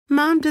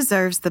Mom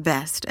deserves the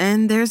best,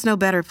 and there's no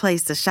better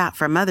place to shop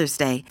for Mother's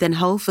Day than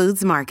Whole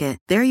Foods Market.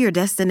 They're your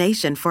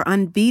destination for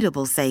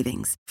unbeatable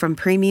savings, from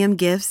premium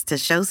gifts to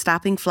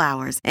show-stopping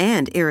flowers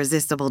and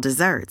irresistible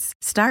desserts.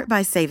 Start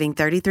by saving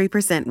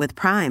 33% with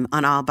Prime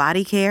on all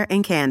body care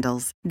and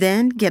candles.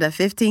 Then get a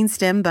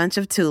 15-stem bunch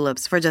of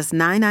tulips for just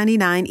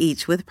 $9.99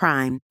 each with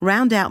Prime.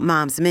 Round out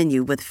Mom's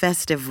menu with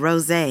festive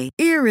rosé,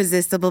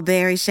 irresistible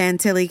berry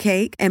chantilly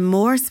cake, and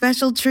more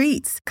special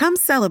treats. Come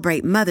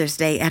celebrate Mother's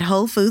Day at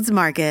Whole Foods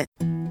Market.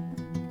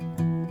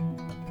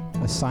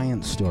 A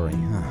science story,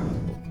 huh?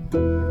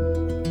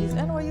 These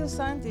NYU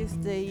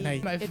scientists,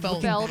 I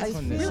felt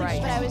on this.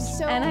 right. But I was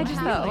so and I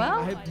just thought, well,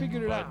 I had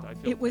figured it out.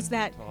 it was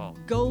that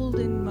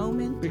golden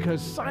moment.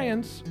 Because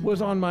science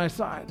was on my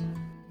side.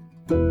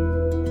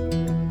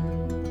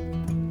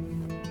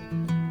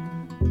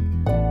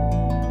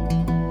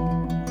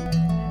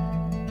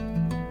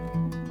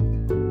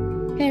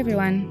 Hey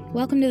everyone,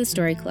 welcome to the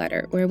Story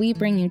Collider, where we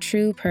bring you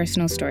true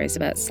personal stories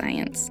about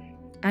science.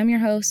 I'm your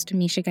host,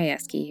 Misha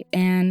Gajewski,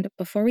 and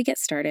before we get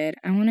started,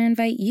 I want to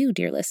invite you,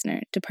 dear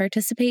listener, to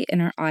participate in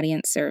our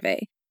audience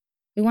survey.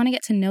 We want to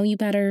get to know you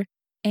better,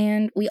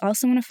 and we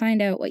also want to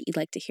find out what you'd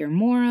like to hear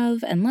more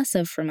of and less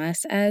of from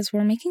us as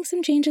we're making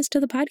some changes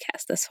to the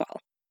podcast this fall.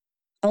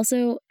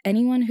 Also,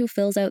 anyone who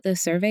fills out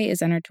this survey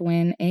is entered to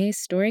win a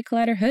Story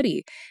Collider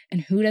hoodie,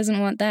 and who doesn't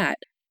want that?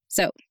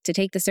 So, to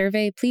take the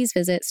survey, please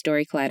visit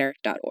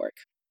storycollider.org.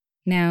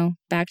 Now,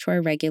 back to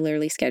our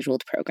regularly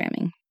scheduled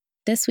programming.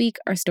 This week,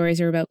 our stories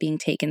are about being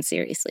taken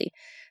seriously,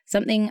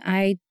 something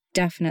I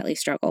definitely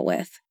struggle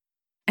with.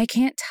 I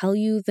can't tell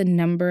you the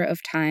number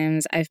of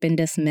times I've been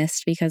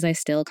dismissed because I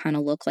still kind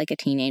of look like a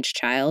teenage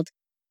child.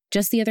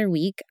 Just the other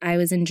week, I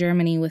was in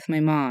Germany with my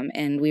mom,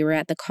 and we were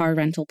at the car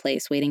rental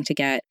place waiting to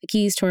get the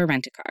keys to our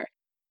rent-a-car.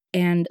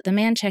 And the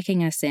man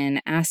checking us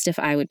in asked if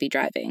I would be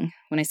driving.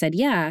 When I said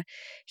yeah,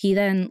 he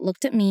then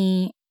looked at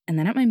me and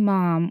then at my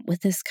mom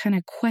with this kind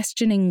of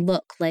questioning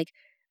look like,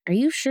 "Are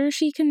you sure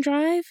she can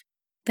drive?"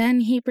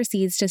 Then he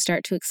proceeds to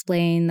start to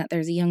explain that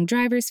there's a young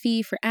driver's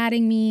fee for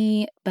adding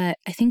me, but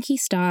I think he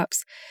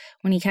stops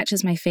when he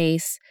catches my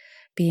face,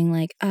 being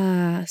like,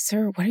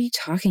 sir, what are you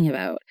talking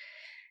about?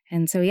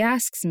 And so he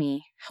asks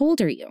me, how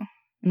old are you?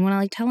 And when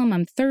I tell him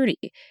I'm 30,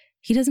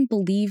 he doesn't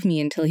believe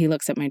me until he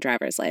looks at my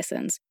driver's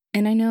license.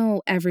 And I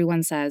know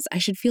everyone says I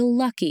should feel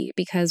lucky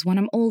because when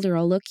I'm older,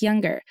 I'll look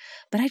younger,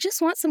 but I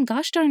just want some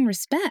gosh darn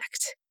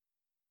respect.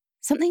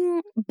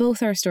 Something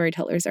both our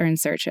storytellers are in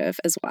search of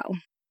as well.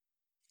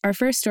 Our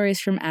first story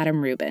is from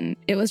Adam Rubin.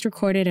 It was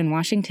recorded in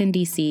Washington,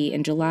 D.C.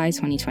 in July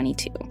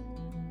 2022.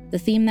 The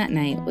theme that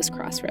night was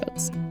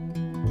Crossroads.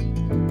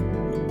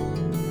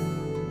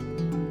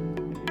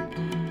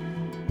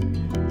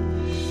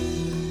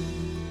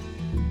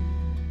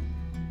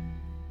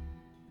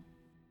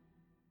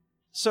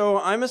 So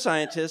I'm a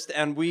scientist,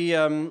 and we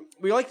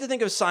like to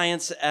think of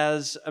science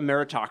as a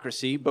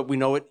meritocracy, but we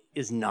know it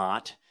is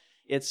not.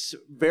 It's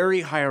very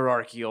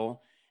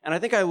hierarchical. And I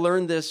think I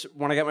learned this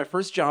when I got my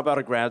first job out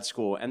of grad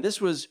school. And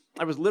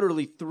I was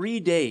literally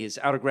 3 days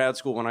out of grad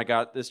school when I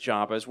got this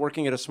job. I was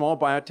working at a small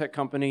biotech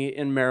company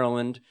in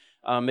Maryland,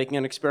 making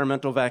an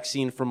experimental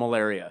vaccine for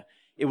malaria.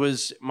 It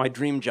was my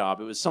dream job.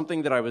 It was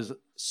something that I was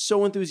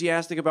so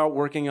enthusiastic about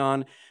working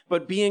on.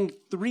 But being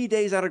 3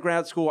 days out of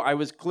grad school, I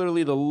was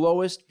clearly the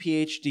lowest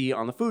PhD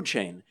on the food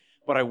chain.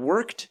 But I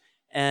worked,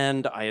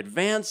 and I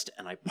advanced,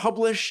 and I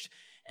published,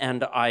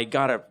 and I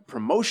got a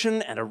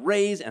promotion and a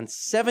raise. And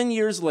 7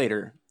 years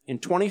later, in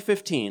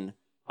 2015,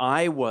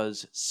 I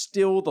was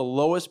still the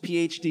lowest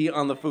PhD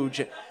on the food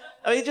chain.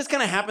 I mean, it just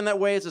kind of happened that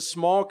way. It's a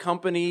small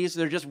company, so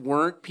there just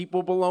weren't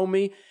people below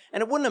me.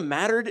 And it wouldn't have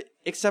mattered,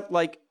 except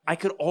I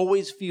could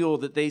always feel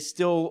that they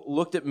still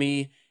looked at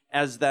me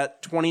as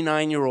that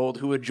 29-year-old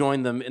who had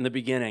joined them in the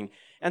beginning.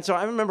 And so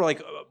I remember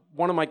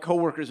one of my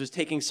coworkers was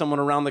taking someone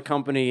around the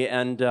company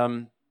and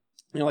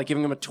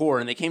giving them a tour,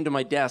 and they came to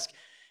my desk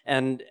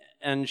and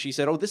she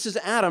said, "Oh, this is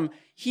Adam.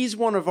 He's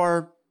one of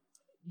our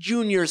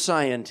junior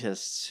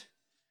scientists."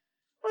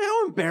 Well,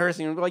 how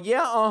embarrassing. I'm like,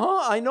 yeah,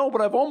 I know,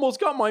 but I've almost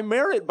got my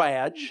merit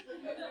badge.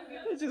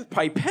 It's just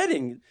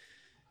pipetting.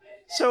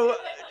 So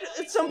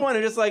at some point,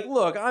 I'm just like,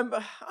 look, I'm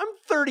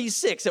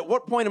 36. At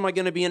what point am I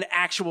going to be an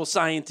actual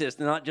scientist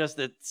and not just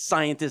a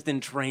scientist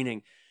in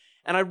training?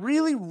 And I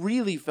really,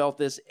 really felt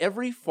this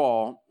every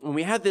fall when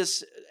we had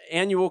this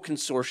annual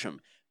consortium,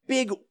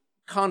 big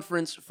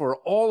conference for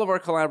all of our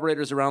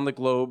collaborators around the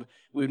globe.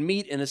 We would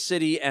meet in a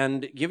city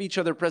and give each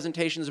other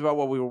presentations about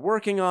what we were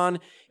working on.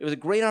 It was a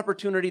great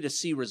opportunity to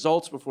see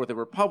results before they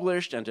were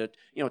published and to,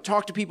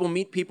 talk to people,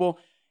 meet people.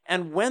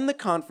 And when the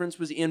conference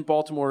was in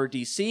Baltimore or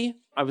DC,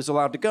 I was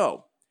allowed to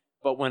go.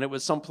 But when it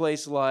was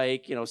someplace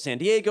like, San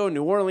Diego,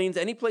 New Orleans,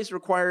 any place that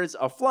requires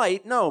a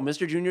flight, no,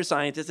 Mr. Junior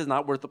Scientist is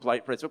not worth the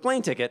price of a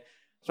plane ticket,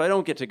 so I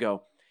don't get to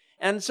go.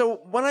 And so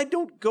when I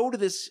don't go to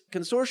this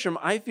consortium,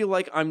 I feel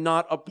like I'm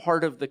not a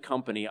part of the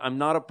company. I'm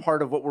not a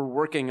part of what we're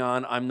working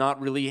on. I'm not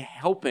really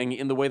helping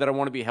in the way that I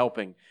want to be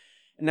helping.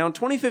 And now in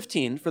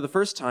 2015, for the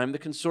first time, the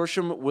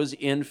consortium was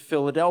in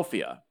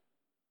Philadelphia.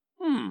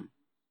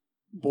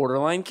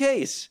 Borderline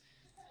case.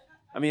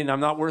 I mean, I'm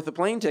not worth a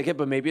plane ticket,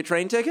 but maybe a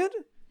train ticket?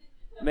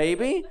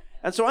 Maybe.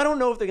 And so I don't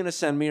know if they're going to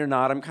send me or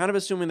not. I'm kind of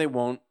assuming they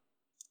won't.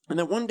 And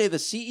then one day the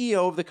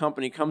CEO of the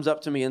company comes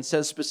up to me and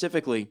says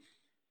specifically,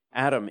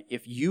 Adam,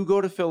 if you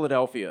go to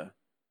Philadelphia,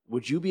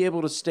 would you be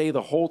able to stay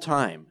the whole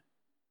time?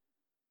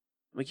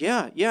 I'm like,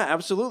 yeah,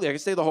 absolutely. I can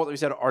stay the whole time. He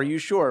said, are you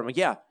sure? I'm like,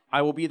 yeah,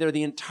 I will be there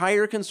the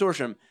entire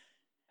consortium.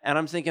 And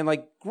I'm thinking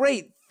like,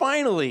 great,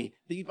 finally,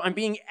 I'm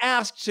being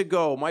asked to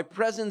go. My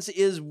presence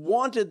is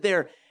wanted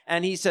there.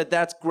 And he said,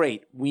 that's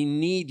great. We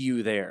need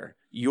you there.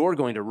 You're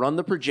going to run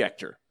the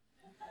projector.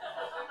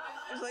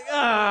 I was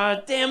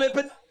like, damn it.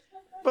 But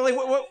like,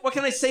 what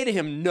can I say to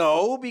him?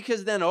 No,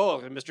 because then,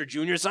 Mr.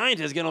 Junior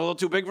Scientist is getting a little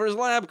too big for his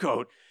lab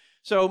coat.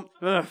 So,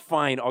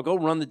 fine, I'll go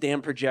run the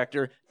damn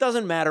projector.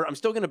 Doesn't matter. I'm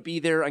still going to be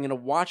there. I'm going to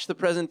watch the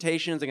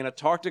presentations. I'm going to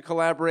talk to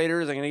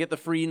collaborators. I'm going to get the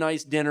free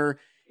nice dinner.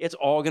 It's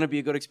all going to be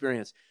a good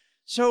experience.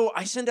 So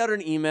I send out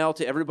an email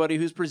to everybody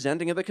who's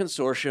presenting at the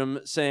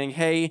consortium saying,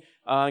 hey,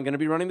 I'm going to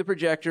be running the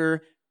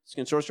projector. This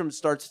consortium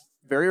starts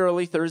very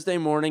early Thursday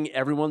morning.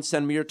 Everyone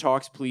send me your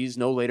talks, please,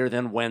 no later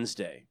than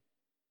Wednesday.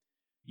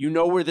 You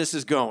know where this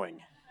is going.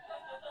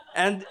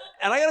 And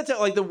I got to tell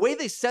you, like, the way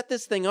they set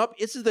this thing up,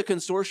 this is the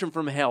consortium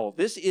from hell.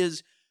 This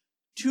is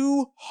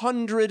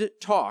 200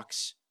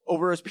 talks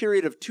over a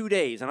period of 2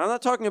 days. And I'm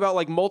not talking about,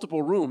 like,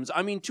 multiple rooms.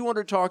 I mean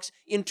 200 talks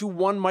into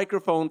one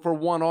microphone for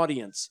one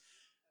audience.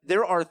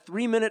 There are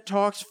 3-minute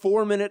talks,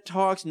 4-minute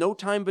talks, no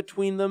time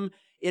between them.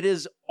 It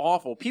is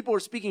awful. People are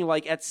speaking,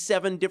 like, at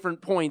 7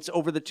 different points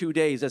over the 2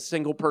 days, a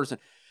single person.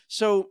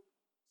 So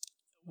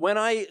when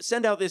I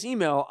send out this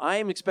email, I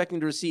am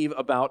expecting to receive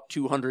about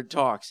 200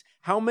 talks.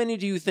 How many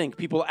do you think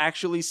people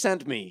actually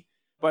sent me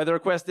by the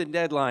requested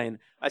deadline?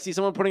 I see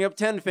someone putting up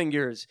 10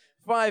 fingers,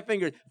 5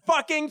 fingers.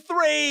 Fucking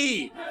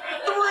 3!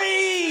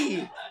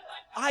 3!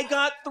 I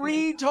got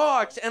 3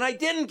 talks, and I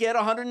didn't get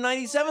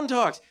 197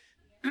 talks.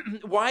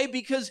 Why?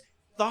 Because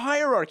the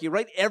hierarchy,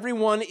 right?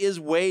 Everyone is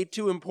way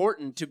too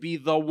important to be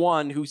the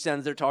one who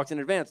sends their talks in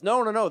advance.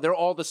 No. They're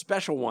all the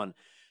special one.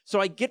 So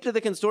I get to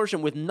the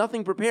consortium with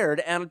nothing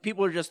prepared, and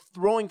people are just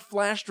throwing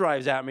flash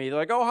drives at me. They're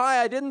like, oh,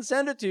 hi, I didn't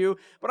send it to you,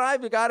 but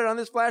I've got it on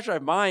this flash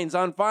drive. Mine's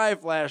on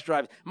 5 flash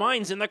drives.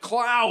 Mine's in the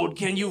cloud.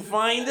 Can you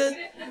find it?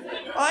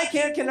 I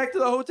can't connect to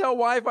the hotel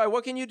Wi-Fi.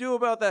 What can you do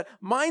about that?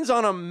 Mine's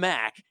on a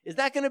Mac. Is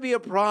that going to be a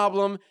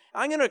problem?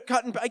 I'm going to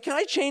can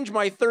I change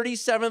my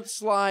 37th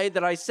slide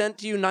that I sent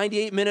to you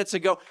 98 minutes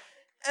ago?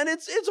 And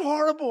it's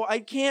horrible. I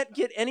can't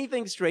get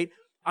anything straight.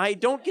 I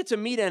don't get to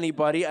meet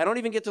anybody. I don't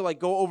even get to like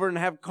go over and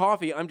have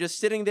coffee. I'm just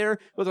sitting there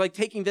with like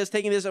taking this,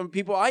 and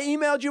people, I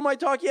emailed you my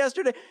talk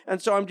yesterday. And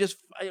so I'm just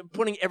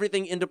putting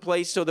everything into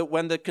place so that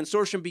when the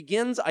consortium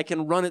begins, I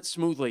can run it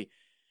smoothly.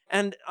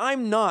 And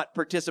I'm not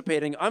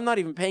participating. I'm not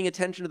even paying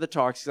attention to the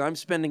talks because I'm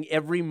spending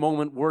every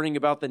moment worrying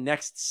about the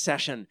next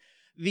session.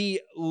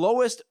 The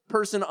lowest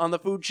person on the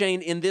food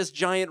chain in this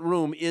giant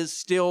room is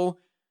still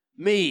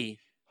me.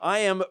 I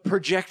am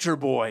Projector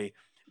Boy.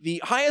 The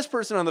highest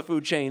person on the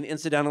food chain,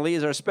 incidentally,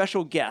 is our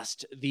special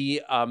guest,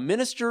 the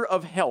Minister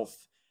of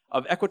Health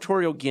of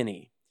Equatorial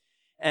Guinea.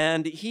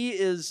 And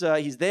he's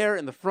there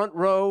in the front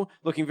row,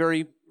 looking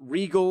very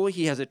regal.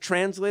 He has a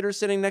translator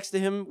sitting next to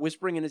him,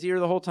 whispering in his ear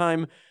the whole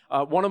time.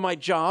 One of my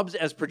jobs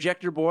as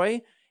Projector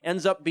Boy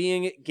ends up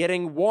being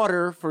getting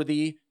water for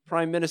the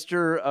Prime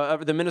Minister,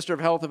 the Minister of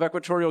Health of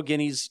Equatorial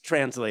Guinea's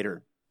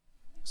translator.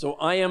 So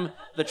I am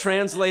the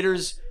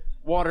translator's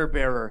water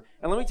bearer.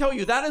 And let me tell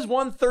you, that is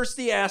one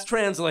thirsty-ass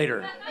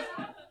translator.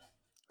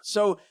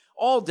 So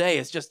all day,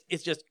 it's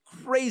just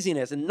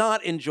craziness and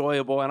not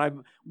enjoyable. And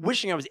I'm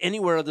wishing I was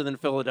anywhere other than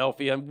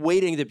Philadelphia. I'm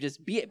waiting to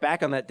just be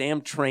back on that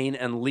damn train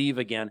and leave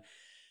again.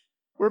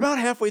 We're about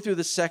halfway through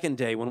the second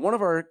day when one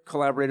of our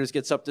collaborators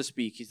gets up to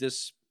speak. He's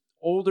this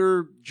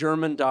older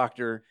German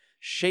doctor,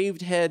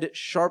 shaved head,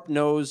 sharp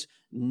nose,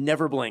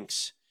 never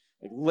blinks,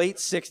 like late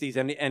 60s.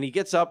 And he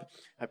gets up,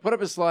 I put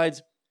up his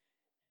slides,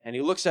 and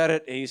he looks at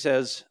it and he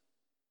says,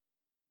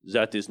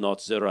 "That is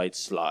not the right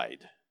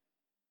slide.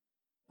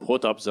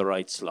 Put up the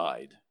right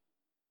slide."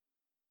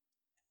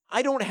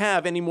 I don't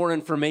have any more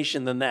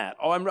information than that.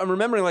 Oh, I'm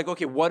remembering like,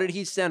 okay, what did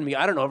he send me?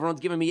 I don't know. Everyone's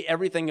giving me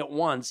everything at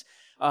once.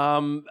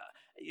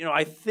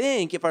 I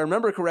think, if I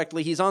remember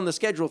correctly, he's on the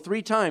schedule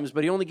 3 times,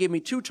 but he only gave me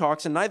 2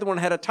 talks, and neither one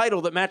had a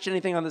title that matched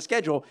anything on the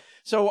schedule.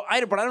 So I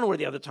don't know where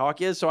the other talk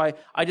is, so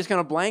I just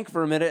kind of blank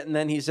for a minute, and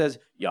then he says,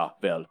 "Yeah,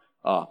 well,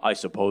 I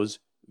suppose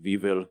we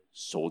will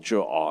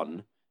soldier on."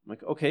 I'm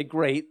like, okay,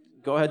 great.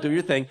 Go ahead, do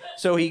your thing.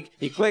 So he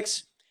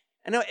clicks,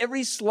 and now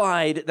every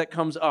slide that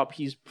comes up,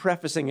 he's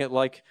prefacing it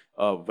like,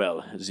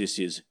 well, this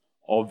is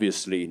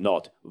obviously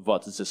not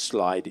what the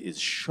slide is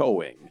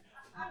showing,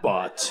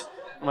 but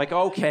I'm like,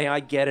 okay, I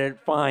get it,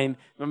 fine.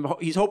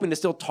 He's hoping to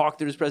still talk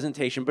through his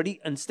presentation, but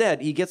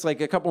instead, he gets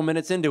like a couple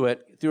minutes into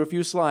it, through a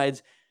few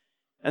slides,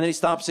 and then he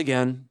stops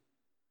again,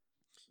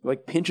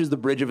 like pinches the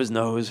bridge of his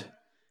nose.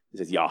 He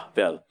says, "Yeah,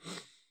 well,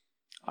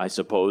 I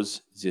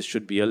suppose this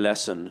should be a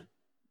lesson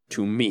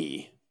to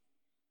me.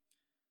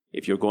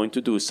 If you're going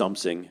to do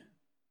something,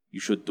 you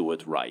should do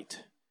it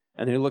right."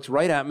 And then he looks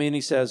right at me and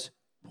he says,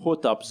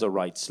 "Put up the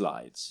right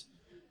slides."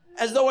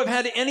 as though I've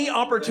had any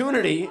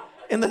opportunity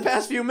in the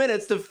past few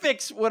minutes to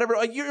fix whatever.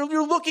 Like,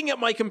 you're looking at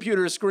my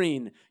computer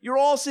screen. You're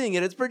all seeing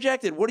it. It's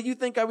projected. What do you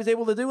think I was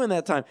able to do in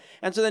that time?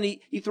 And so then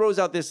he throws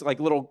out this like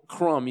little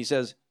crumb. He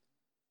says,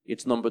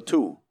 "It's number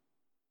 2.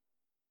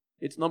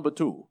 It's number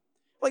 2."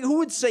 Like, who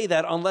would say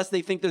that unless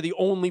they think they're the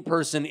only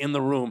person in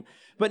the room?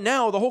 But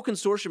now the whole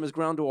consortium is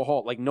ground to a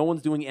halt. Like, no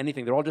one's doing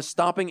anything. They're all just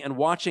stopping and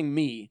watching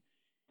me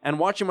and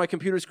watching my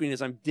computer screen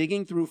as I'm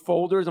digging through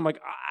folders. I'm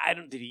like,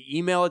 did he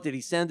email it? Did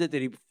he send it?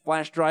 Did he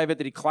flash drive it?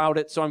 Did he cloud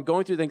it? So I'm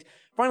going through things.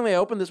 Finally, I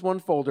open this one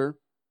folder.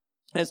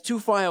 It has 2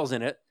 files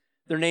in it.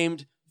 They're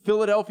named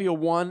Philadelphia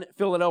 1,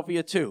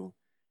 Philadelphia 2.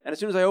 And as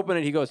soon as I open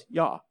it, he goes,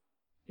 "Yeah,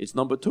 it's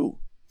number 2.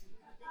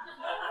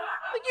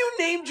 Like, you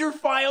named your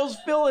files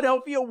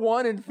Philadelphia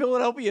 1 and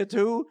Philadelphia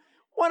 2?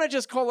 Why not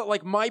just call it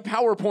like my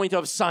PowerPoint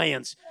of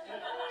science?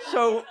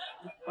 So,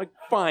 like,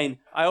 fine.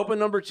 I open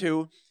number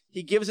 2.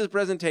 He gives his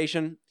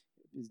presentation.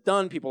 He's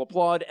done. People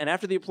applaud. And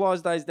after the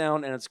applause dies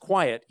down and it's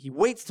quiet, he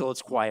waits till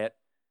it's quiet.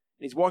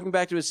 And he's walking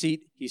back to his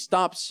seat. He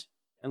stops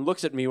and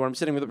looks at me where I'm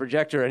sitting with the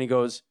projector, and he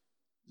goes,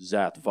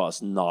 "That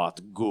was not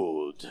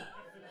good."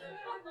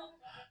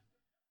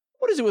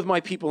 What is it with my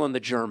people and the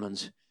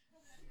Germans?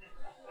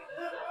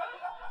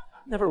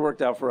 Never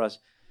worked out for us.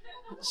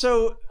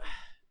 So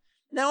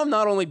now I'm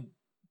not only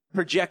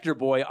projector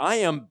boy, I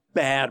am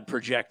bad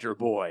projector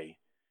boy.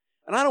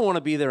 And I don't want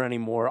to be there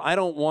anymore. I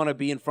don't want to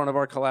be in front of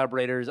our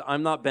collaborators.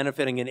 I'm not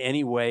benefiting in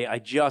any way. I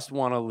just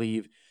want to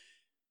leave.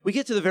 We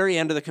get to the very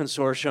end of the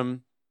consortium.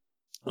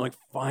 I'm like,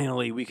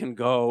 finally, we can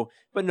go.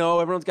 But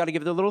no, everyone's got to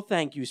give their little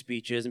thank you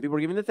speeches. And people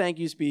are giving the thank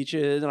you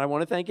speeches. And I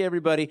want to thank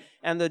everybody.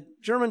 And the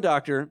German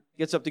doctor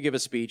gets up to give a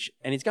speech.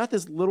 And he's got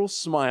this little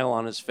smile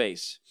on his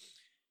face.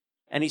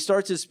 And he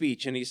starts his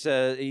speech. And he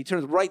says, he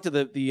turns right to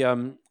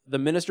the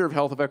Minister of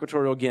Health of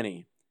Equatorial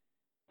Guinea.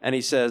 And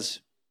he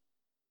says,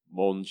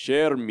 "Mon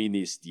cher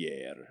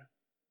ministère,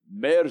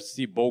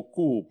 merci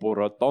beaucoup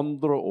pour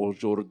attendre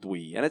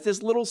aujourd'hui." And it's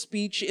this little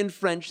speech in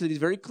French that he's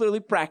very clearly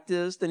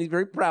practiced and he's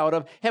very proud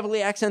of,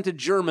 heavily accented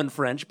German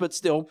French, but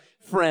still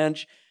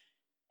French.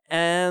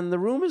 And the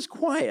room is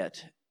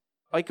quiet,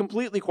 like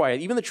completely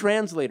quiet. Even the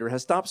translator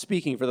has stopped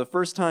speaking for the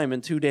first time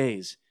in 2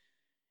 days.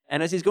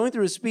 And as he's going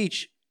through his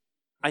speech,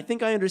 I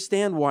think I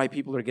understand why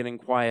people are getting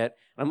quiet.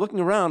 I'm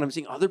looking around, I'm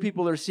seeing other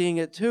people are seeing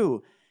it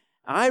too.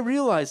 I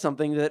realize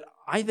something that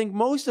I think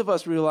most of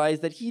us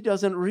realize that he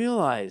doesn't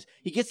realize.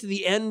 He gets to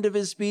the end of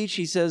his speech,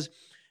 he says,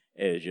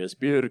 "Et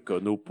j'espère que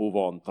nous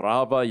pouvons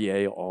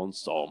travailler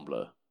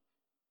ensemble."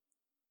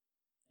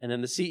 And then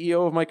the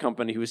CEO of my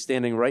company, who is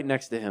standing right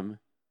next to him,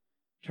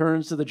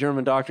 turns to the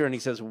German doctor and he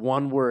says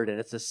one word, and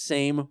it's the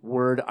same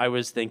word I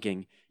was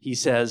thinking. He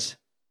says,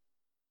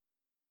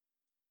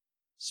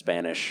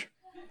 "Spanish."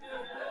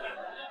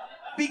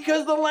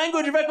 Because the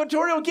language of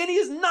Equatorial Guinea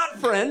is not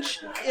French,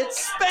 it's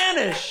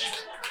Spanish.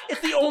 It's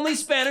the only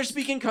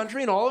Spanish-speaking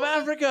country in all of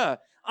Africa.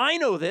 I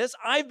know this.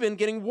 I've been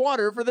getting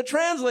water for the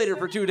translator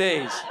for 2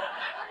 days.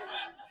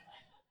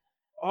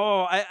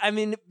 Oh, I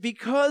mean,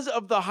 because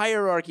of the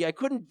hierarchy, I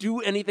couldn't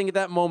do anything at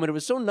that moment. It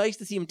was so nice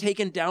to see him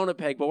taken down a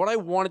peg, but what I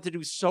wanted to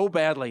do so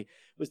badly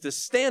was to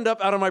stand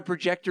up out of my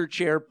projector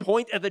chair,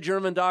 point at the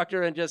German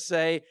doctor, and just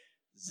say,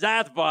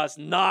 "That was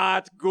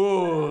not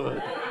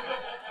good."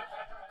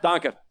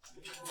 Danke.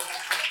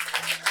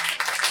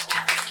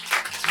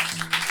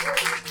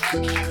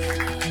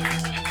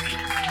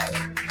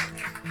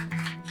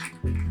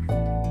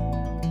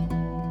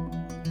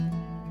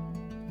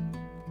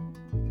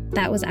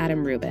 That was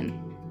Adam Rubin.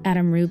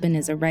 Adam Rubin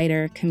is a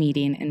writer,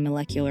 comedian, and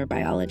molecular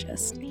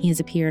biologist. He has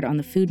appeared on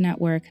the Food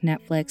Network,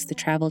 Netflix, the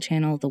Travel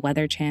Channel, the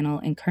Weather Channel,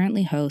 and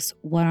currently hosts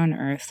What on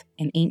Earth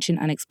and Ancient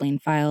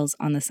Unexplained Files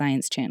on the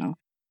Science Channel,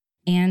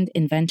 and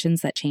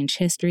Inventions That Change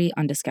History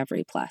on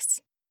Discovery Plus.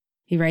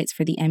 He writes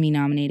for the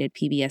Emmy-nominated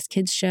PBS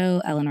Kids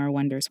show, Eleanor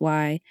Wonders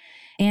Why,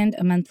 and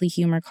a monthly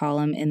humor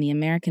column in the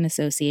American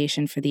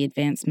Association for the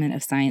Advancement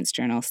of Science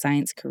journal,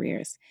 Science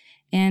Careers,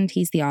 and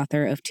he's the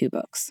author of 2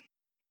 books.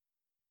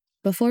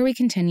 Before we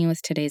continue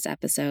with today's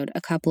episode, a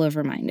couple of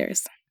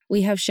reminders.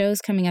 We have shows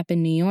coming up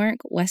in New York,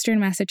 Western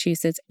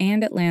Massachusetts,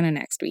 and Atlanta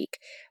next week.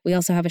 We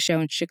also have a show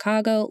in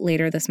Chicago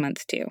later this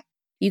month, too.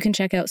 You can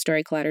check out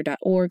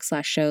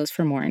storycollider.org/shows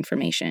for more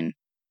information.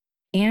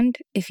 And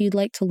if you'd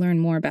like to learn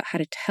more about how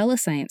to tell a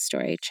science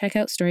story, check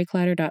out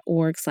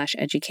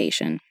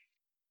storycollider.org/education.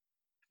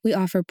 We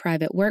offer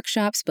private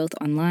workshops both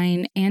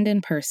online and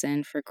in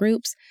person for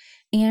groups,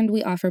 and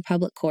we offer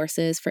public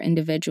courses for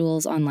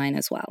individuals online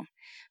as well.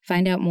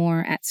 Find out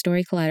more at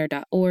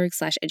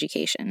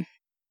storycollider.org/education.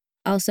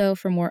 Also,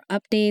 for more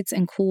updates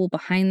and cool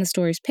behind the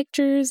stories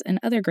pictures and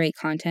other great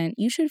content,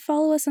 you should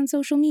follow us on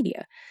social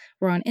media.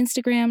 We're on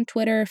Instagram,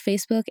 Twitter,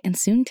 Facebook, and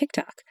soon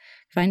TikTok.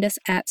 Find us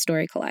at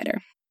Story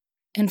Collider.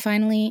 And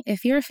finally,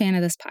 if you're a fan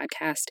of this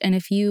podcast, and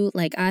if you,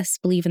 like us,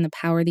 believe in the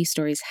power these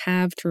stories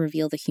have to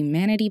reveal the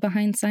humanity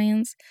behind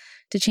science,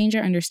 to change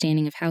our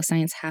understanding of how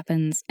science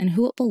happens and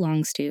who it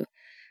belongs to,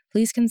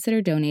 please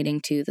consider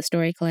donating to The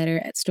Story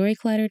Collider at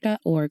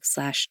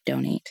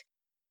storycollider.org/donate.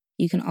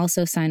 You can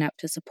also sign up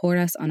to support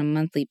us on a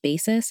monthly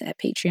basis at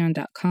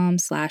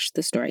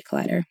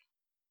patreon.com/thestorycollider.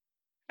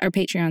 Our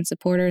Patreon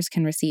supporters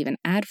can receive an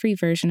ad-free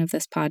version of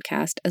this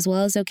podcast, as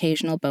well as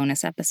occasional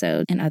bonus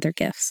episodes and other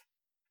gifts.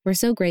 We're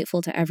so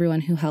grateful to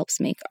everyone who helps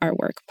make our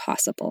work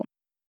possible.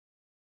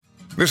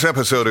 This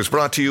episode is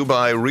brought to you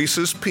by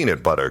Reese's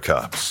Peanut Butter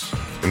Cups.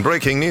 In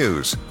breaking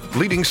news,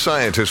 leading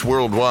scientists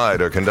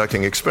worldwide are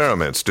conducting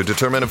experiments to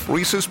determine if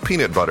Reese's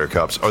Peanut Butter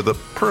Cups are the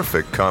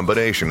perfect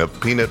combination of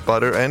peanut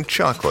butter and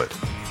chocolate.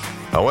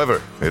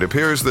 However, it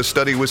appears the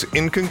study was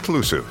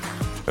inconclusive,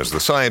 as the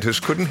scientists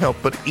couldn't help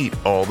but eat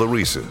all the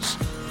Reese's.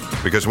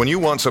 Because when you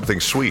want something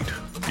sweet,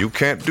 you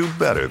can't do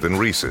better than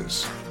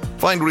Reese's.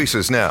 Find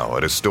Reese's now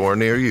at a store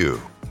near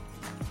you.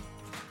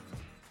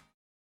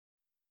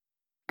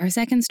 Our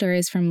second story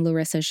is from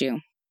Larissa Zhu.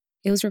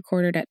 It was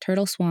recorded at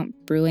Turtle Swamp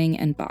Brewing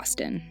in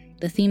Boston.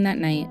 The theme that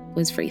night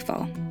was free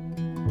fall.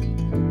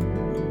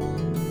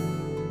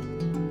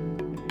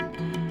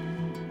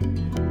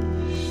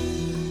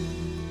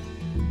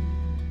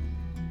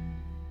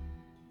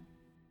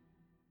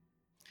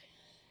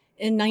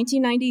 In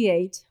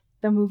 1998,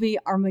 the movie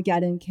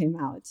Armageddon came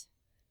out.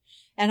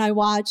 And I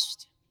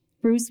watched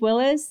Bruce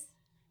Willis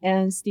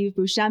and Steve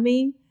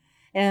Buscemi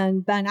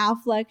and Ben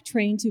Affleck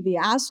train to be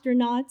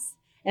astronauts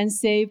and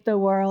save the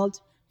world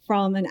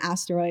from an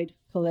asteroid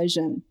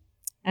collision.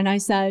 And I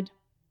said,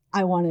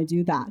 I want to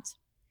do that.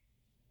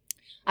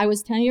 I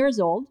was 10 years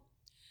old,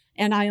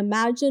 and I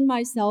imagined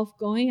myself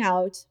going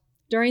out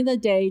during the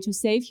day to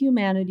save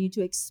humanity,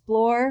 to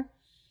explore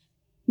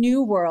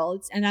new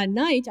worlds. And at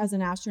night, as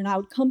an astronaut, I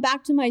would come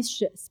back to my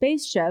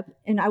spaceship,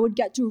 and I would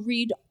get to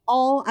read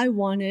all I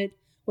wanted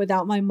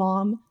without my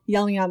mom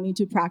yelling at me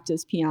to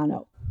practice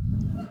piano.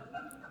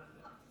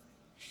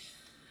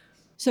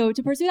 So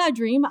to pursue that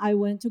dream, I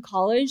went to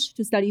college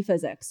to study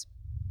physics.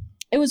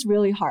 It was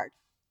really hard.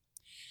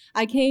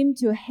 I came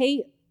to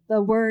hate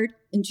the word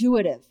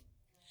intuitive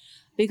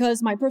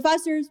because my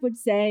professors would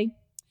say,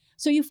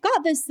 so you've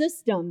got this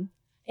system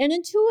and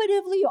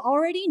intuitively you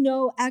already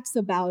know X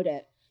about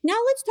it. Now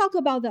let's talk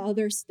about the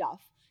other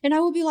stuff. And I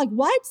would be like,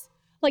 what?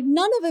 Like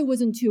none of it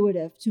was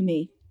intuitive to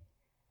me.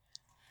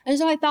 And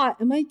so I thought,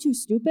 am I too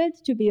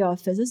stupid to be a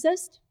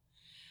physicist?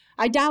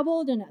 I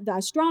dabbled in the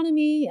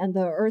astronomy and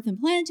the earth and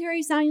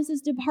planetary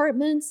sciences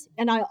departments,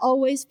 and I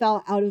always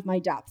fell out of my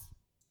depth.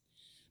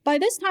 By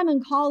this time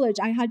in college,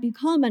 I had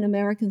become an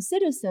American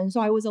citizen, so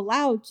I was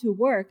allowed to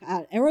work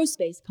at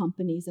aerospace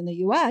companies in the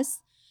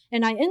US,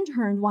 and I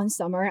interned one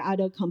summer at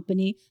a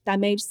company that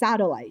made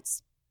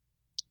satellites.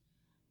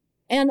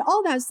 And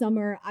all that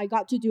summer, I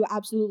got to do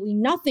absolutely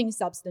nothing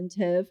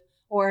substantive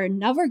or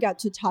never get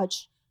to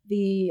touch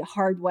the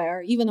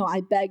hardware, even though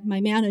I begged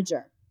my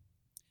manager.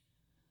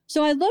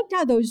 So I looked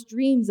at those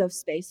dreams of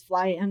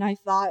spaceflight and I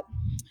thought,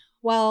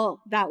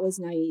 well, that was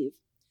naive.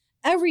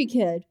 Every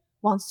kid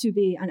wants to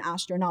be an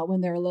astronaut when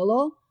they're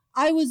little.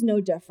 I was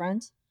no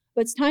different,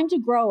 but it's time to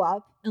grow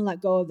up and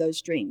let go of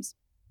those dreams.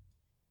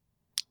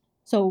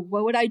 So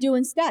what would I do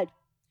instead?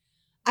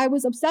 I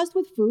was obsessed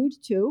with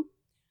food too.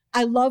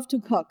 I love to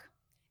cook.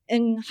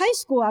 In high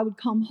school, I would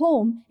come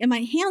home and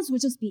my hands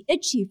would just be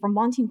itchy from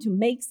wanting to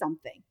make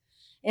something.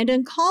 And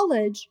in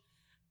college,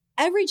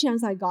 every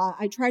chance I got,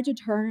 I tried to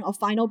turn a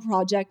final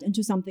project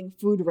into something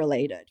food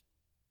related.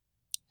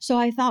 So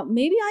I thought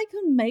maybe I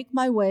could make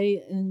my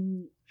way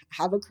and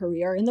have a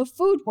career in the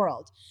food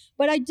world.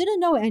 But I didn't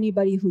know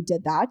anybody who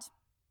did that.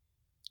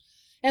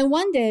 And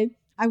one day,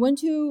 I went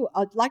to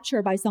a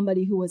lecture by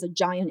somebody who was a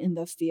giant in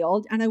the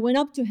field. And I went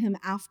up to him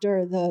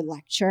after the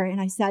lecture and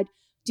I said,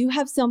 do you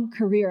have some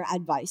career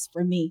advice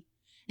for me?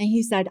 And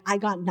he said, I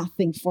got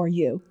nothing for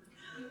you.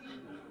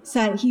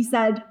 He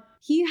said,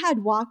 he had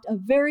walked a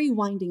very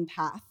winding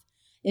path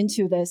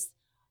into this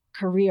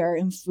career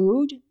in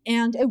food,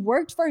 and it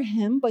worked for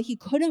him, but he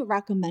couldn't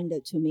recommend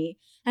it to me.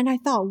 And I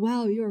thought,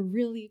 wow, you're a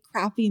really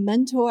crappy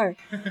mentor.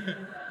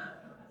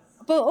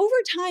 But over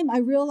time, I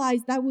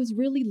realized that was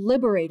really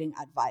liberating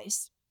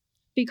advice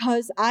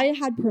because I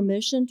had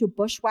permission to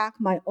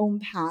bushwhack my own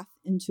path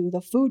into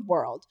the food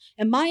world.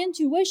 And my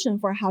intuition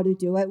for how to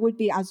do it would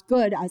be as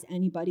good as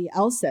anybody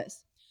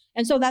else's.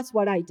 And so that's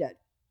what I did.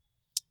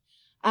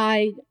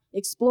 I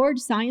explored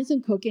science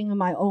and cooking in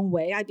my own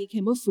way. I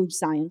became a food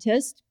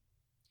scientist.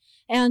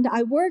 And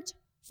I worked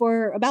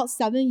for about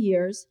 7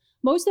 years.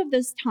 Most of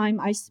this time,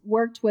 I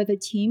worked with a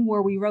team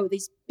where we wrote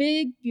these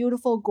big,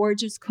 beautiful,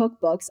 gorgeous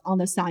cookbooks on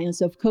the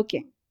science of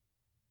cooking.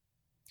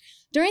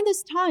 During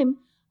this time,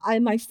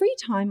 in my free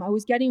time, I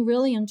was getting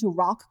really into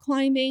rock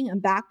climbing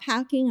and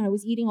backpacking, and I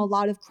was eating a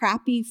lot of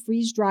crappy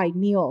freeze-dried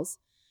meals.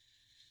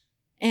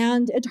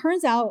 And it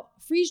turns out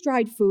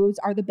freeze-dried foods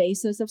are the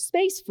basis of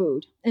space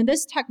food. And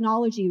this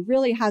technology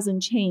really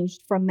hasn't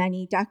changed for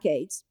many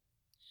decades.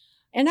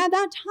 And at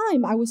that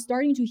time, I was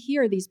starting to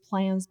hear these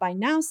plans by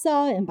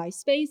NASA and by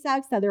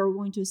SpaceX that they were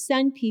going to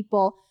send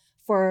people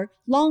for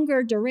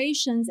longer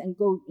durations and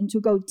to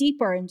go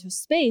deeper into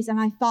space.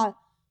 And I thought,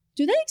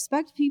 do they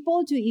expect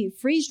people to eat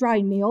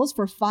freeze-dried meals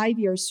for 5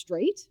 years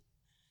straight?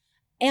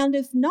 And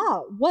if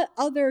not, what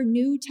other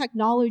new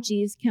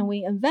technologies can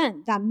we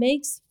invent that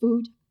makes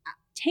food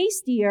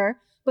tastier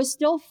but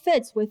still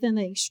fits within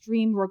the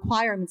extreme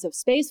requirements of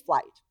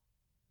spaceflight?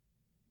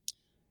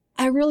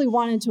 I really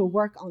wanted to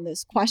work on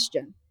this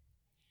question.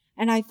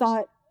 And I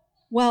thought,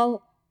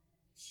 well,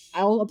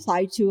 I'll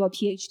apply to a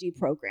PhD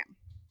program.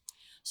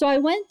 So I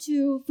went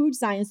to food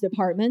science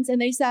departments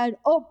and they said,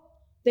 oh,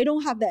 they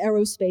don't have the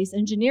aerospace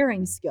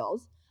engineering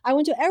skills. I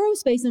went to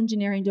aerospace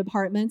engineering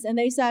departments and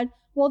they said,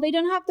 well, they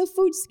didn't have the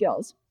food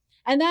skills.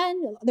 And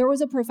then there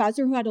was a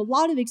professor who had a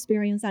lot of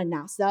experience at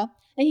NASA.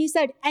 And he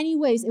said,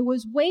 anyways, it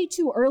was way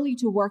too early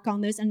to work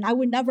on this and I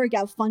would never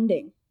get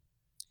funding.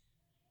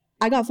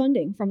 I got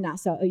funding from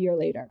NASA a year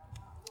later.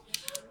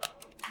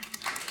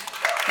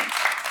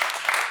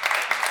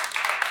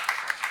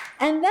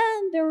 And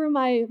then there were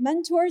my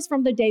mentors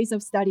from the days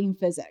of studying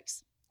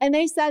physics. And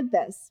they said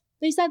this.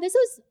 They said, this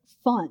is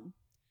fun,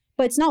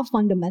 but it's not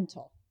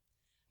fundamental.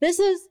 This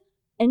is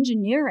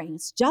engineering.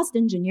 It's just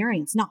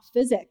engineering. It's not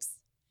physics.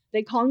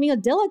 They called me a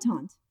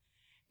dilettante.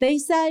 They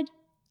said,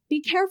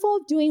 be careful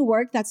of doing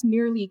work that's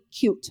merely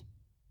cute.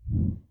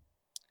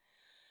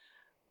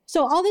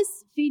 So all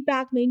this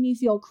feedback made me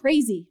feel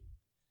crazy.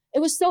 It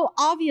was so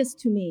obvious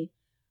to me.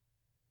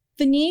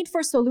 The need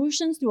for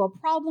solutions to a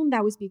problem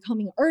that was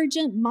becoming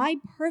urgent, my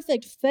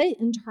perfect fit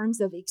in terms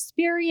of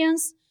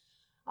experience,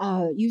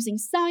 using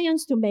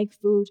science to make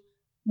food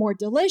more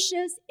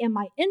delicious, and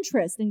my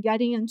interest in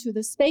getting into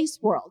the space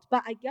world.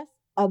 But I guess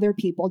other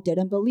people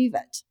didn't believe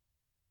it.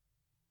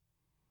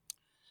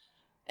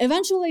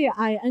 Eventually,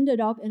 I ended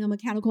up in a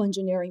mechanical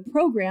engineering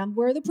program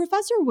where the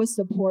professor was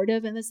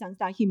supportive in the sense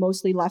that he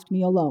mostly left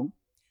me alone.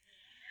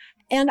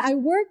 And I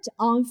worked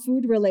on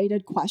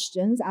food-related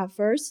questions at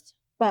first,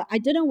 but I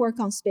didn't work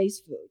on space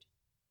food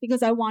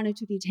because I wanted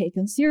to be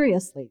taken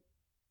seriously.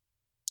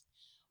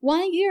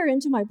 1 year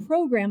into my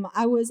program,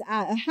 I was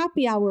at a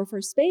happy hour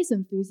for space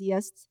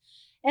enthusiasts,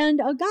 and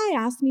a guy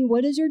asked me,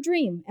 what is your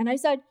dream? And I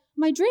said,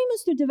 my dream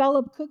is to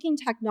develop cooking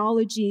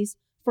technologies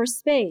for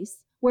space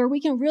where we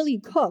can really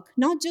cook,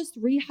 not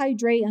just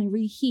rehydrate and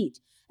reheat.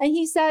 And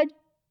he said,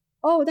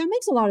 oh, that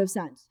makes a lot of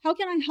sense. How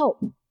can I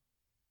help? And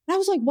I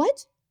was like,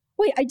 what?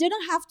 Wait, I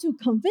didn't have to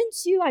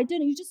convince you.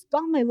 You just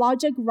got my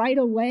logic right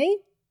away.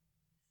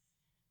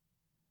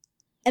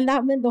 And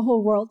that meant the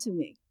whole world to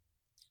me.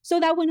 So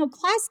that when a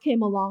class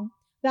came along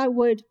that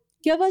would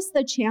give us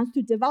the chance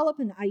to develop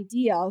an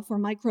idea for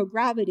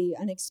microgravity,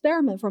 an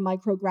experiment for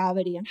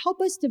microgravity, and help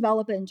us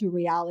develop it into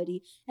reality,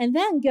 and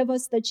then give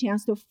us the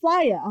chance to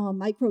fly it on a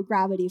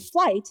microgravity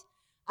flight,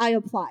 I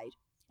applied.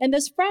 And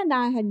this friend that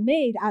I had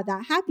made at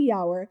that happy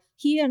hour,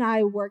 he and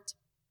I worked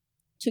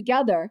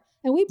together,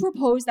 and we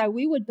proposed that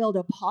we would build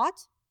a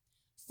pot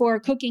for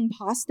cooking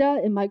pasta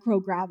in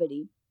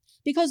microgravity.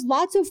 Because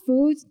lots of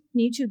foods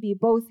need to be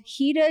both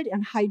heated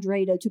and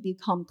hydrated to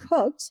become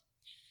cooked.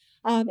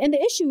 And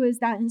the issue is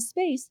that in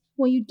space,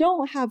 when you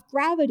don't have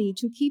gravity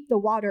to keep the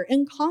water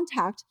in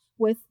contact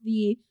with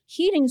the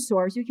heating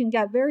source, you can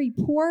get very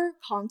poor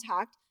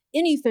contact,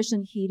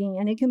 inefficient heating,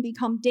 and it can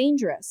become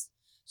dangerous.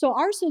 So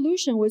our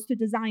solution was to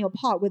design a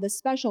pot with a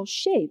special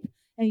shape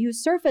and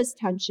use surface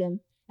tension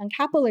and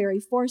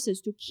capillary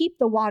forces to keep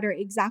the water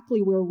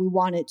exactly where we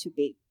want it to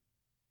be.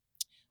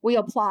 We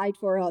applied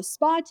for a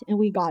spot and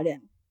we got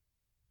in.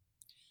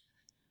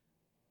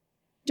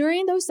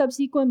 During those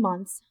subsequent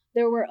months,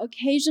 there were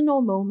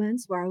occasional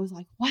moments where I was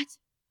like, what?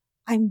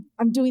 I'm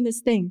doing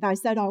this thing that I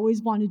said I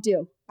always want to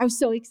do. I was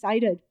so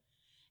excited.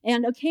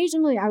 And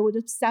occasionally I would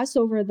obsess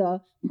over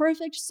the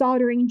perfect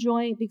soldering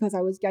joint because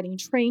I was getting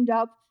trained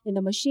up in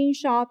the machine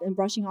shop and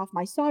brushing off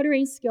my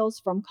soldering skills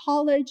from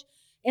college.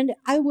 And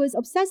I was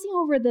obsessing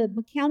over the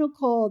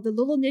mechanical, the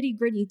little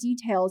nitty-gritty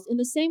details in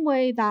the same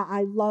way that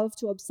I love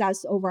to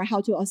obsess over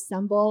how to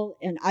assemble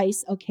and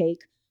ice a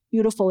cake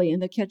beautifully in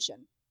the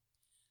kitchen.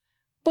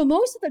 But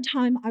most of the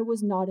time, I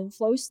was not in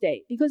flow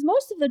state because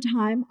most of the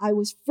time, I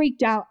was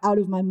freaked out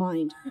of my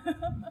mind.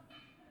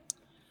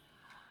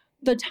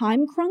 The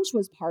time crunch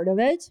was part of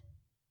it.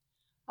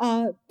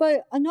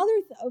 But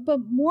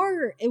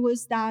more, it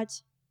was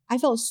that I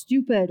felt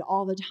stupid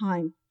all the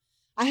time.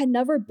 I had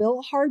never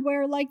built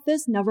hardware like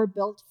this, never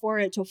built for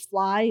it to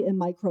fly in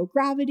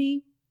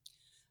microgravity.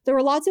 There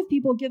were lots of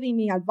people giving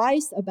me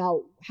advice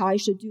about how I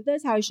should do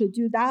this, how I should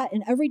do that,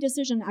 and every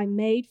decision I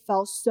made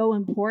felt so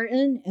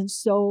important and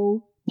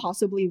so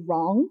possibly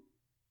wrong.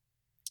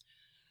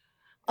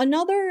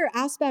 Another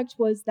aspect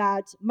was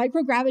that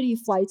microgravity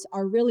flights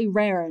are really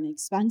rare and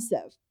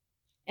expensive.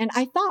 And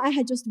I thought I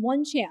had just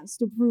one chance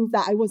to prove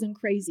that I wasn't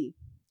crazy.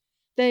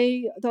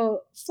 The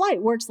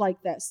flight works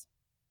like this.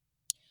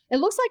 It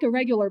looks like a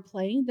regular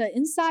plane, but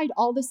inside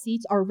all the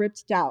seats are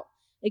ripped out,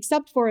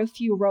 except for a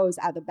few rows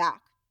at the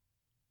back.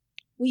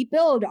 We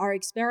build our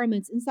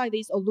experiments inside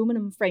these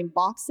aluminum frame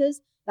boxes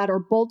that are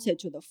bolted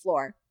to the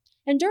floor.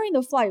 And during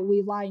the flight,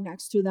 we lie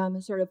next to them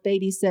and sort of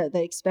babysit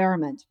the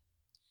experiment.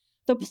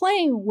 The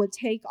plane would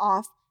take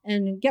off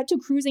and get to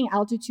cruising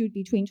altitude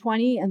between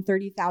 20 and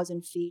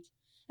 30,000 feet.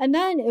 And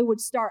then it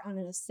would start on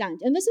an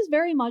ascent. And this is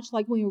very much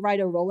like when you ride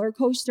a roller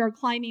coaster,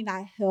 climbing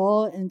that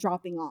hill and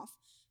dropping off.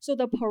 So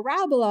the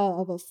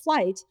parabola of a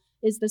flight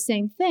is the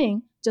same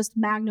thing, just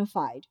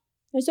magnified.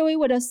 And so it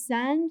would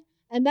ascend,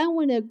 and then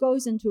when it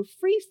goes into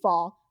free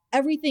fall,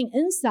 everything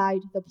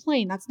inside the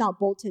plane that's not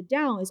bolted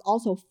down is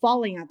also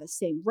falling at the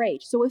same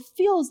rate. So it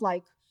feels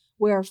like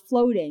we're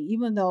floating,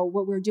 even though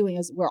what we're doing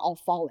is we're all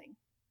falling.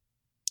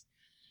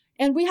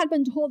 And we had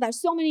been told that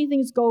so many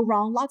things go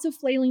wrong, lots of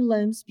flailing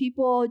limbs,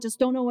 people just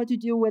don't know what to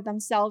do with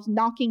themselves,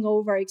 knocking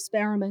over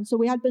experiments. So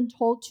we had been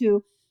told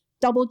to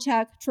double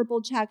check,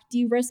 triple check,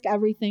 de-risk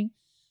everything.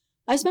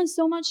 I spent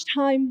so much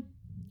time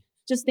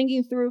just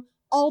thinking through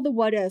all the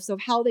what ifs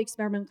of how the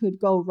experiment could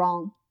go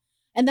wrong.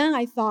 And then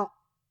I thought,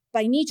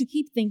 but I need to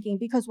keep thinking,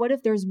 because what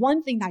if there's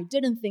one thing that I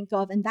didn't think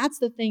of, and that's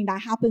the thing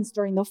that happens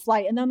during the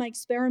flight, and then my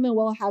experiment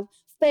will have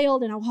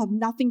failed and I'll have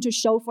nothing to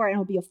show for it and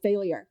it'll be a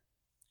failure.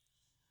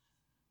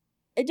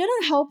 It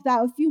didn't help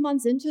that a few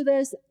months into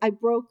this, I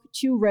broke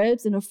 2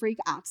 ribs in a freak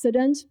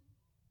accident.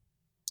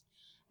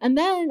 And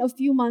then a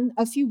few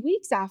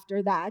weeks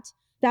after that,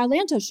 the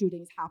Atlanta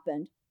shootings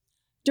happened,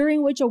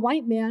 during which a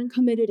white man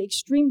committed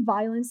extreme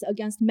violence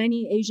against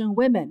many Asian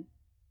women.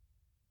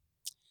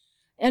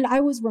 And I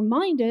was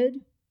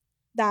reminded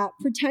that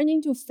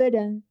pretending to fit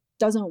in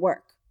doesn't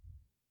work.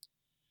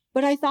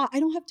 But I thought, I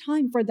don't have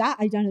time for that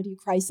identity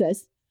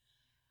crisis.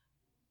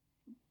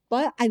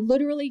 But I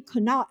literally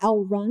could not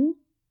outrun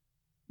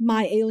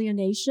my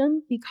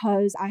alienation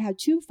because I had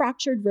 2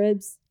 fractured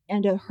ribs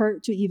and it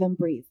hurt to even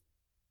breathe.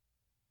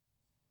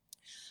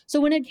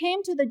 So when it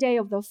came to the day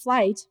of the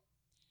flight,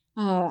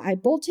 I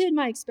bolted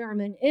my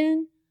experiment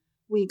in.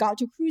 We got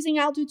to cruising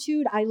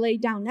altitude. I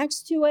laid down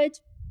next to it.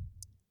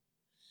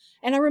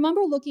 And I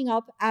remember looking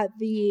up at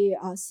the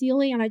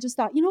ceiling and I just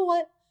thought, you know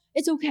what?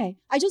 It's okay.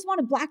 I just want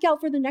to black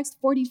out for the next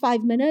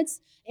 45 minutes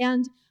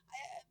and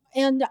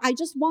I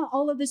just want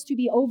all of this to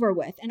be over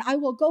with. And I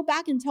will go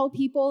back and tell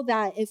people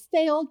that it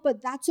failed,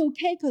 but that's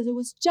okay because it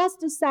was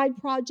just a side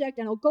project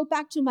and I'll go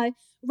back to my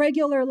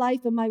regular life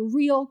and my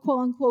real,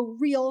 quote unquote,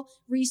 real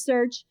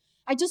research.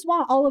 I just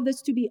want all of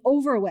this to be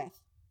over with.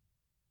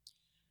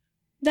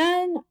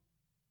 Then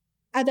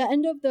at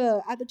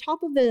the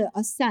top of the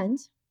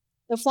ascent,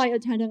 the flight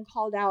attendant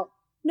called out,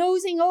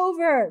 "Nosing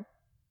over."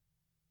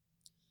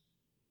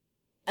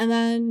 And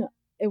then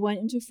it went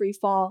into free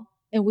fall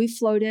and we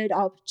floated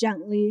up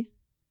gently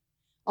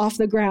off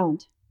the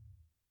ground.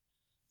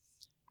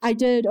 I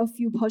did a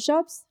few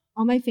push-ups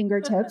on my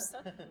fingertips,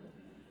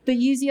 the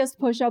easiest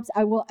push-ups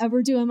I will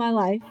ever do in my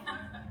life.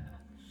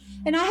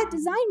 And I had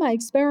designed my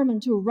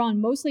experiment to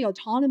run mostly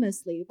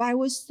autonomously, but I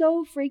was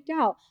so freaked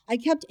out. I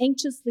kept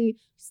anxiously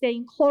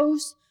staying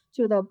close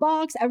to the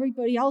box.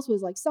 Everybody else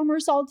was like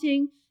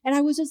somersaulting. And I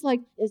was just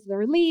like, is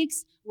there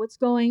leaks? What's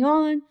going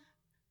on?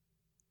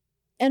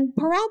 And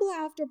parabola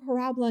after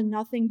parabola,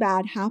 nothing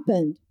bad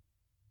happened.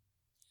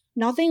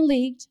 Nothing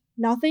leaked,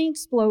 nothing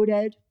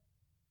exploded.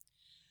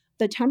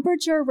 The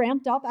temperature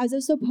ramped up as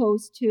it's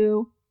supposed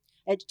to.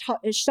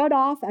 It shut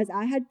off as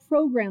I had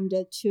programmed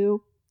it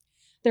to.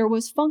 There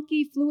was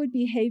funky fluid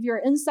behavior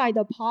inside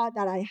the pod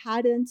that I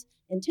hadn't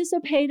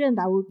anticipated and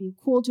that would be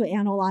cool to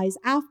analyze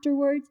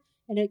afterwards,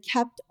 and it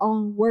kept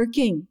on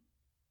working.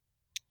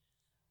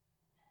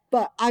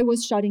 But I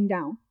was shutting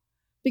down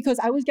because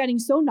I was getting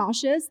so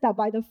nauseous that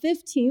by the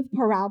 15th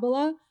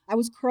parabola, I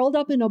was curled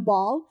up in a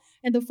ball,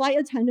 and the flight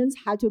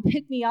attendants had to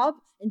pick me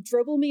up and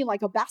dribble me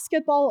like a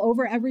basketball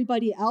over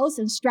everybody else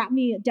and strap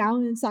me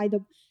down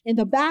in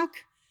the back.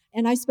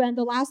 And I spent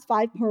the last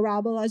 5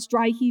 parabolas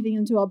dry heaving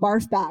into a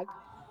barf bag.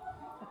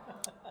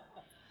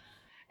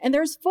 And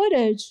there's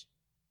footage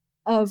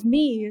of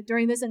me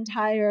during this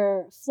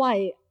entire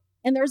flight,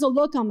 and there's a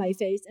look on my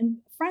face.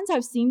 And friends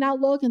have seen that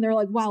look, and they're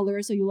like, "Wow,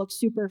 Larissa, you look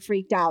super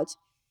freaked out."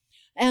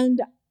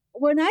 And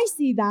when I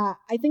see that,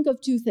 I think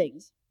of 2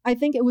 things. I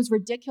think it was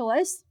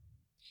ridiculous.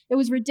 It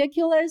was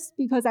ridiculous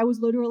because I was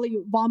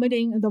literally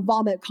vomiting the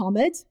vomit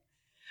comet.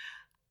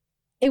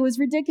 It was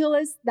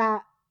ridiculous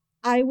that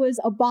I was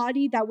a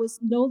body that was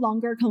no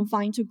longer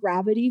confined to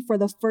gravity for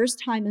the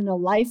first time in a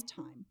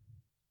lifetime.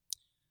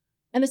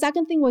 And the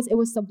second thing was it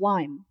was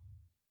sublime.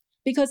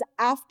 Because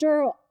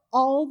after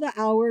all the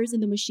hours in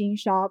the machine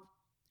shop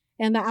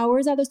and the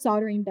hours at the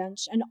soldering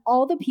bench and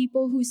all the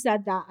people who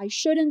said that I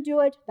shouldn't do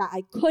it, that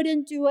I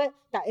couldn't do it,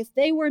 that if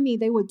they were me,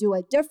 they would do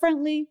it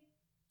differently,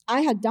 I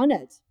had done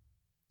it.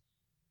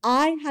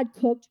 I had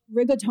cooked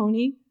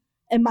rigatoni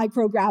in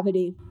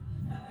microgravity.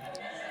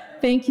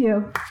 Thank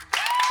you.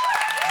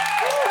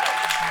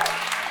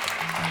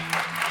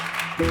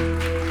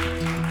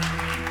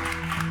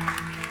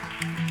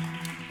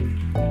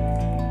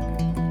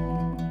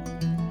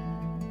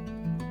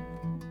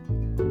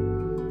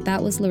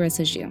 That was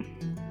Larissa Zhu.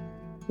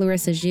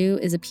 Larissa Zhu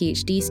is a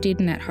PhD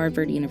student at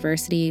Harvard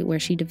University where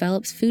she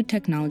develops food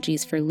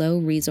technologies for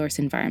low-resource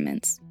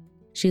environments.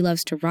 She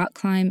loves to rock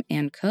climb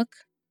and cook.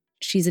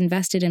 She's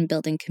invested in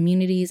building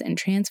communities and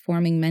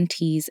transforming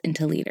mentees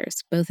into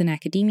leaders, both in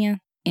academia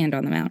and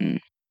on the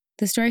mountain.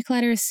 The Story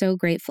Collider is so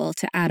grateful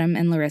to Adam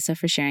and Larissa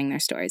for sharing their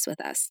stories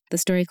with us. The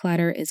Story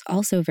Collider is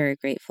also very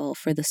grateful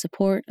for the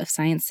support of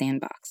Science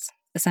Sandbox.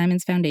 a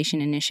Simons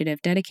Foundation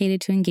initiative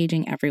dedicated to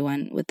engaging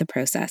everyone with the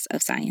process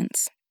of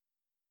science.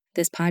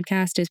 This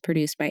podcast is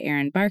produced by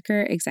Erin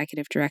Barker,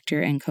 Executive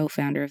Director and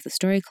co-founder of The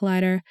Story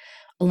Collider,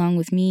 along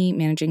with me,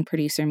 Managing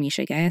Producer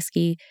Misha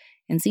Gajewski,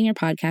 and Senior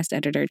Podcast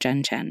Editor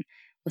Jen Chen,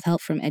 with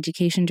help from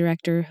Education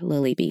Director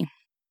Lily B.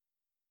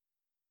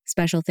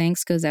 Special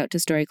thanks goes out to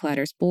Story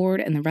Collider's board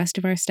and the rest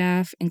of our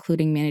staff,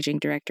 including Managing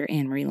Director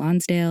Anne-Marie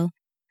Lonsdale,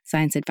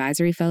 Science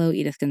Advisory Fellow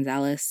Edith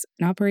Gonzalez,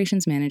 and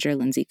Operations Manager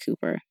Lindsay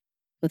Cooper,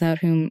 without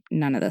whom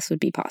none of this would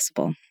be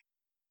possible.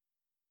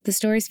 The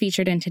stories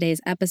featured in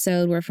today's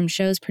episode were from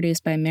shows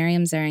produced by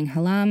Miriam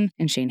Zaring-Halam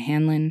and Shane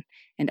Hanlon,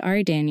 and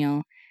Ari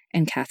Daniel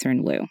and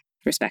Catherine Wu,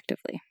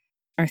 respectively.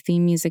 Our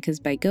theme music is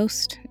by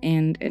Ghost,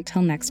 and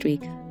until next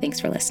week, thanks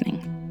for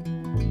listening.